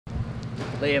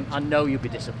Liam, I know you'll be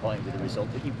disappointed with the result,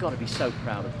 but you've got to be so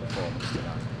proud of the performance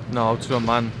tonight. No, to a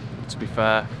man, to be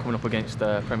fair, coming up against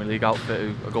a Premier League outfit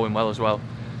who are going well as well,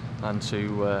 and to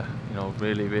you know,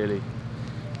 really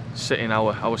sit in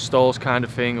our stalls kind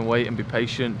of thing and wait and be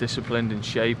patient, disciplined, in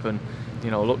shape, and you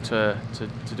know, look to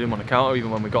do them on the counter even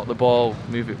when we got the ball,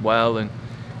 move it well, and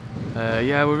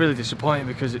yeah, we're really disappointed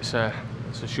because it's a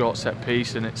short set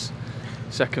piece and it's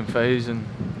second phase, and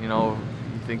you know,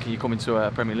 you think you come into a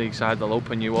Premier League side, they'll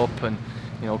open you up and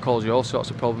you know, cause you all sorts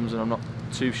of problems, and I'm not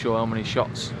too sure how many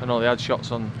shots. I know they had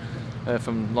shots on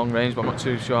from long range, but I'm not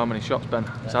too sure how many shots Ben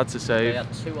has had to save. They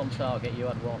had 2 on target, you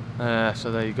had 1.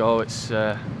 So there you go. It's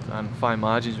and fine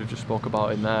margins we've just spoke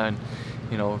about in there, and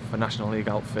you know, if a National League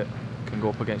outfit can go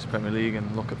up against the Premier League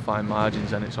and look at fine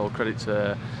margins, and it's all credit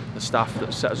to the staff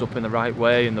that set us up in the right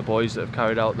way and the boys that have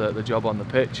carried out the job on the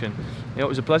pitch. And you know, it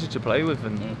was a pleasure to play with,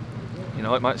 and you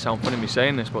know, it might sound funny me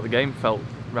saying this, but the game felt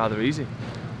rather easy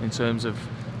in terms of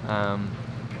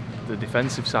the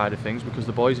defensive side of things, because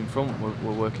the boys in front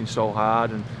were working so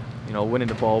hard and you know, winning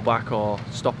the ball back or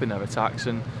stopping their attacks,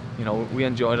 and you know, we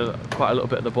enjoyed quite a little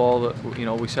bit of the ball that you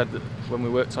know, we said that when we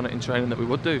worked on it in training that we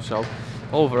would do. So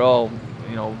overall,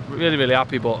 you know, really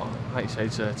happy, but like you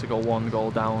say, to go 1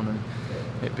 goal down and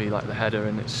it be like the header,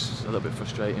 and it's a little bit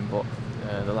frustrating, but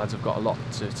the lads have got a lot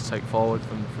to take forward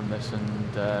from this,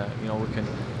 and you know,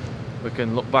 we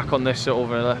can look back on this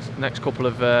over the next couple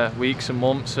of weeks and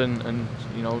months and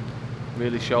you know,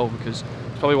 really show, because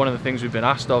it's probably one of the things we've been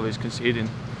asked of is conceding,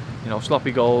 you know,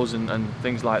 sloppy goals and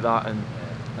things like that, and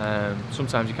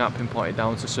sometimes you can't pinpoint it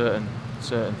down to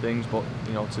certain things, but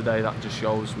you know, today that just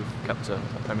shows we've kept a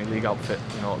Premier League outfit,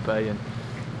 you know, at bay, and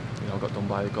you know, got done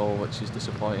by the goal, which is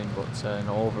disappointing, but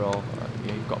no, overall,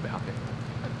 yeah, you've got to be happy.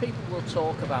 And people will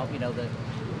talk about, you know, the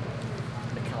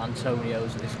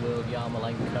Antonios of this world,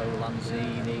 Yarmolenko,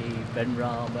 Lanzini,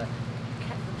 Benrahma,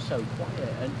 kept them so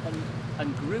quiet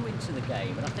and grew into the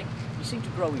game, and I think you seem to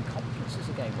grow in confidence as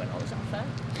the game went on. Is that fair?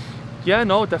 Yeah,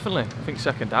 no, definitely. I think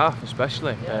second half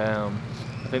especially. Yeah.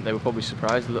 I think they were probably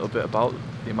surprised a little bit about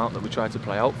the amount that we tried to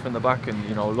play out from the back, and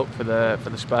you know, look for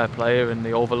the spare player and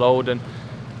the overload, and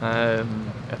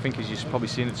I think, as you've probably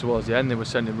seen it towards the end, they were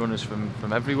sending runners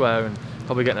from everywhere, and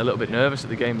probably getting a little bit nervous that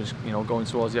the game was, you know, going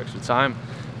towards the extra time,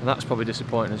 and that's probably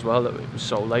disappointing as well that it was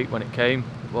so late when it came.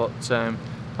 But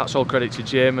that's all credit to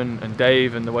Jim and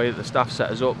Dave and the way that the staff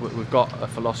set us up. We've got a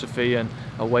philosophy and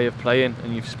a way of playing,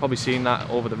 and you've probably seen that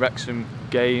over the Wrexham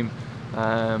game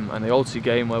and the Aldsey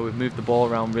game, where we've moved the ball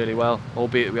around really well,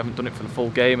 albeit we haven't done it for the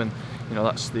full game, and you know,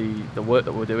 that's the work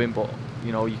that we're doing, but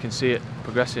you know, you can see it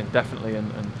progressing definitely,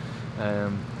 and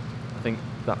I think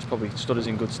that's probably stood us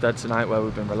in good stead tonight, where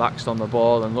we've been relaxed on the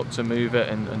ball and looked to move it,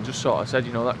 and just sort of said,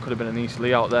 you know, that could have been an East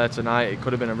Lee out there tonight, it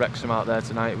could have been a Wrexham out there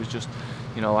tonight, it was just,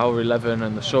 you know, our 11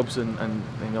 and the subs, and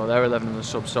you know, their 11 and the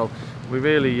subs. So we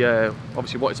really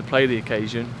obviously wanted to play the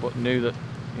occasion, but knew that,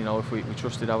 you know, if we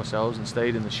trusted ourselves and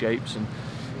stayed in the shapes and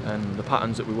the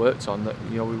patterns that we worked on, that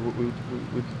you know, we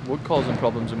would cause them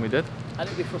problems, and we did. And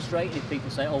it'd be frustrating if people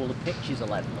say, oh, well, the pitch is a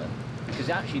leveller, because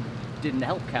it actually didn't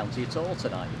help County at all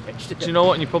tonight, the pitch, did it? Do you know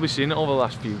what, and you've probably seen it over the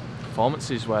last few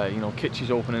performances where, you know, Kitch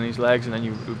is opening his legs, and then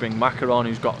you bring Maka on,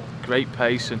 who's got great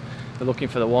pace, and they're looking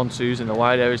for the 1-2s in the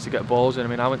wide areas to get balls in. I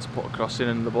mean, I went to put a cross in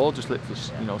and the ball just literally,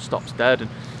 you know, stops dead, and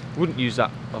wouldn't use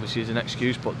that obviously as an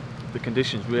excuse, but the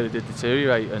conditions really did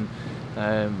deteriorate, and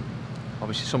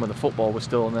obviously some of the football was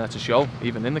still on there to show,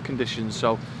 even in the conditions.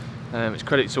 So it's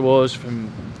credit to us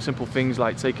from simple things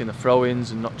like taking the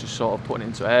throw-ins and not just sort of putting it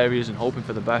into areas and hoping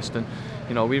for the best. And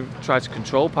you know, we tried to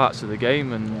control parts of the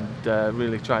game and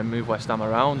really try and move West Ham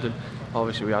around. And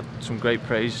obviously we had some great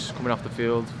praise coming off the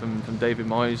field from David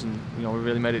Moyes, and you know, we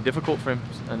really made it difficult for him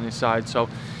and his side. So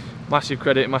massive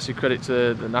credit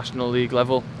to the National League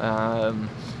level.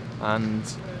 And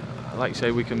like you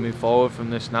say, we can move forward from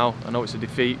this now. I know it's a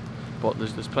defeat, but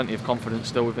there's plenty of confidence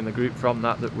still within the group from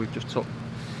that we've just took,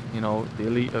 you know, the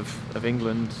elite of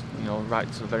England, you know, right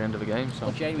to the very end of the game. So.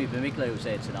 Well, Jamie Vermiglio was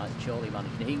here tonight, the Chorley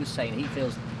manager, and he was saying he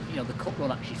feels, you know, the cup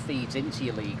run actually feeds into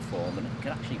your league form and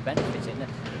can actually benefit it. And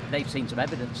they've seen some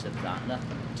evidence of that. And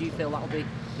do you feel that'll be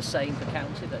the same for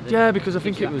County? Yeah, because I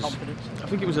think it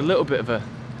was a little bit of a,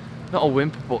 not a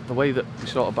whimper, but the way that we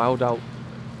sort of bowed out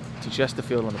to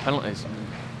Chesterfield on the penalties.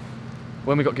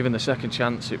 When we got given the second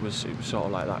chance, it was sort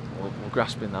of like that. We're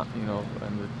grasping that, you know,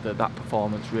 and that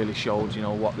performance really showed, you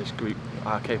know, what this group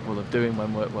are capable of doing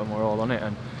when we're all on it,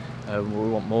 and we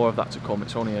want more of that to come.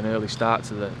 It's only an early start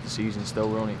to the season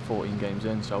still. We're only 14 games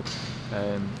in, so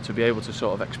to be able to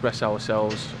sort of express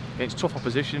ourselves against tough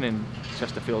opposition in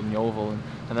Chesterfield and Yeovil,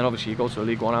 and then obviously you go to a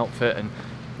League One outfit and,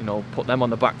 you know, put them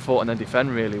on the back foot and then defend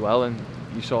really well, and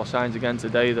you saw signs again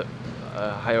today that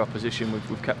higher opposition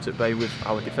we've kept at bay with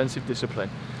our defensive discipline,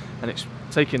 and it's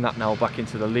taking that now back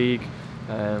into the league.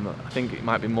 I think it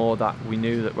might be more that we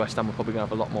knew that West Ham were probably going to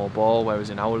have a lot more ball, whereas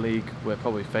in our league we're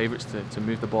probably favourites to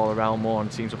move the ball around more,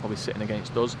 and teams are probably sitting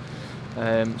against us.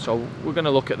 So we're going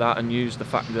to look at that and use the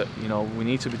fact that, you know, we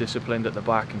need to be disciplined at the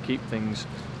back and keep things,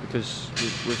 because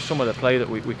with some of the play that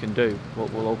we can do,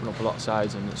 we'll open up a lot of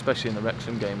sides, and especially in the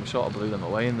Wrexham game we sort of blew them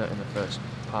away in the first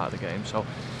part of the game. So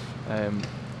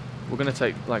we're going to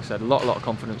take, like I said, a lot of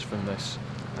confidence from this,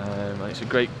 and it's a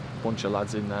great bunch of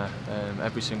lads in there.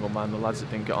 Every single man, the lads that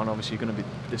didn't get on, obviously you're going to be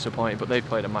disappointed, but they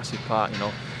played a massive part. You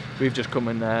know, we've just come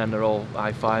in there and they're all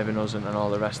high-fiving us and all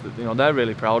the rest. You know, they're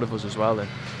really proud of us as well, and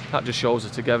that just shows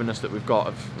the togetherness that we've got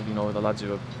of, you know, the lads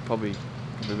who are probably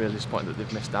really disappointed that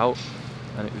they've missed out.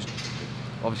 And it was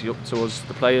obviously up to us,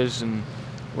 the players, and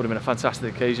would have been a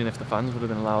fantastic occasion if the fans would have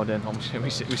been allowed in. Obviously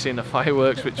we've seen the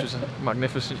fireworks, which was a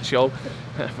magnificent show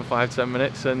for 5-10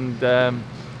 minutes, and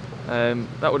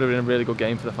that would have been a really good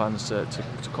game for the fans to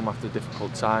come after a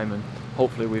difficult time, and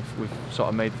hopefully we've sort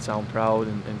of made the town proud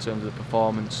in terms of the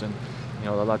performance, and you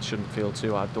know, the lads shouldn't feel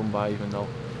too hard done by, even though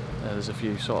there's a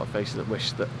few sort of faces that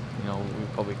wish that, you know, we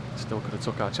probably still could have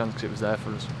took our chance because it was there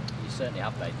for us. You certainly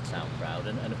have made the town proud,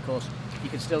 and of course you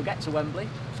can still get to Wembley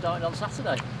starting on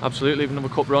Saturday. Absolutely, another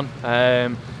cup run. I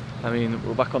mean,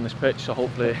 we're back on this pitch, so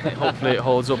hopefully it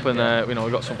holds up, and you know,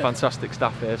 we've got some fantastic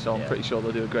staff here, so I'm pretty sure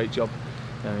they'll do a great job.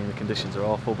 I mean, the conditions are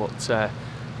awful, but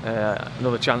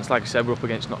another chance, like I said, we're up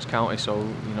against Notts County, so,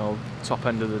 you know, top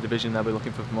end of the division, they'll be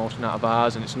looking for promotion out of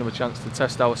ours, and it's another chance to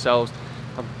test ourselves,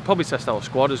 and probably test our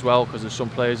squad as well, because there's some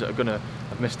players that are going to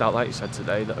have missed out, like you said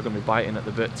today, that are going to be biting at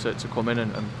the bit to come in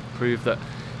and prove that,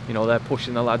 you know, they're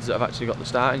pushing the lads that have actually got the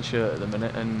starting shirt at the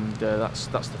minute, and that's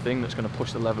the thing that's going to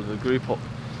push the level of the group up.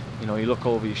 You know, you look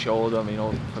over your shoulder. I mean, you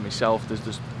know, for myself,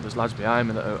 there's lads behind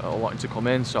me that are wanting to come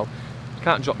in, so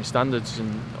can't drop my standards.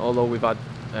 And although we've had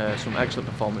some excellent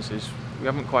performances, we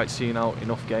haven't quite seen out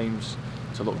enough games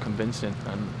to look convincing,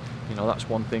 and you know, that's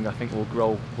one thing I think will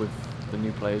grow with the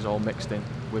new players all mixed in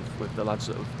with the lads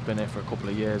that have been here for a couple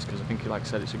of years, because I think, like I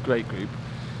said, it's a great group,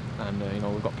 and you know,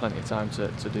 we've got plenty of time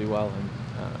to do well, and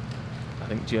I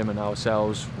think Jim and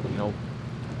ourselves, you know,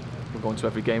 we're going to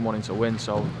every game wanting to win,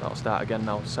 so that'll start again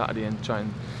now Saturday and try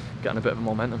and get on a bit of a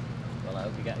momentum. Well, I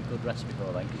hope you get a good rest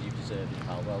before then, because you've deserved it,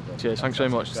 pal. Well done. Cheers, thanks very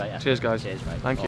much. Cheers, guys. Cheers, mate. Thank you.